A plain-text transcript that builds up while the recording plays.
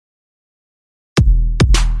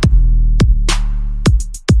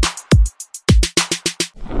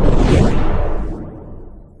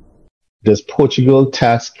Does Portugal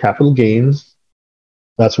tax capital gains?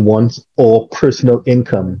 That's one, or personal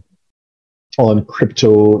income on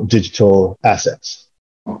crypto digital assets?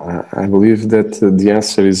 I believe that the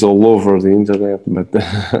answer is all over the internet, but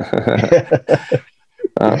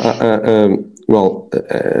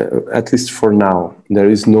at least for now, there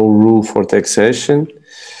is no rule for taxation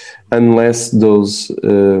unless those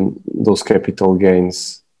capital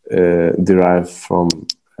gains derive from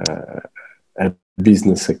a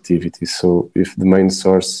business activity. So if the main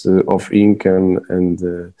source of income and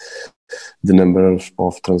the number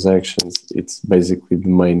of transactions, it's basically the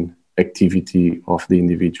main activity of the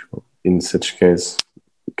individual. In such case,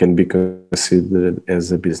 it can be considered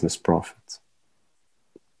as a business profit.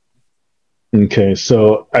 Okay,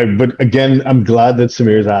 but again, I'm glad that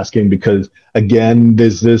Samir is asking because, again,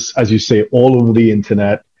 there's this, as you say, all over the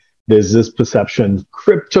internet, there's this perception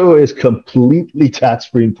crypto is completely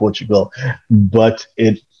tax-free in Portugal, but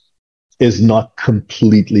it is not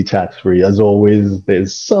completely tax-free. As always,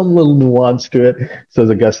 there's some little nuance to it. So as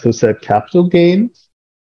Augusto said, capital gains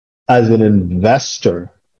as an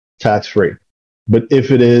investor, tax-free. But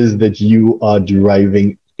if it is that you are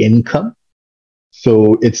deriving income,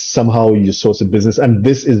 so it's somehow your source of business. And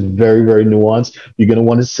this is very, very nuanced. You're going to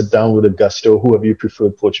want to sit down with Augusto, whoever your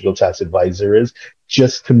preferred Portugal tax advisor is,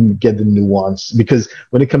 just to get the nuance. Because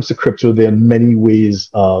when it comes to crypto, there are many ways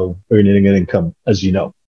of earning an income, as you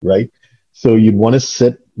know, right? So you'd want to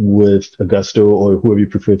sit with Augusto or whoever your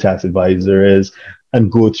preferred tax advisor is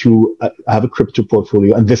and go through, have a crypto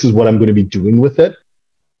portfolio. And this is what I'm going to be doing with it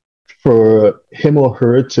for him or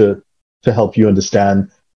her to help you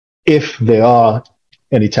understand if there are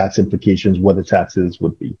any tax implications, what the taxes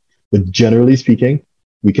would be. But generally speaking,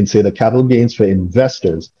 we can say that capital gains for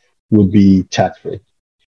investors would be tax-free.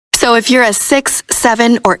 So if you're a 6,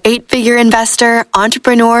 7, or 8-figure investor,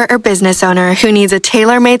 entrepreneur, or business owner who needs a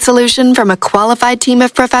tailor-made solution from a qualified team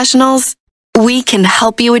of professionals, we can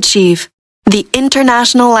help you achieve the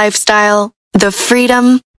international lifestyle, the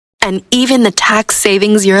freedom, and even the tax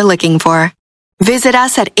savings you're looking for. Visit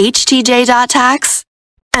us at htj.tax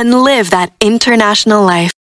and live that international life.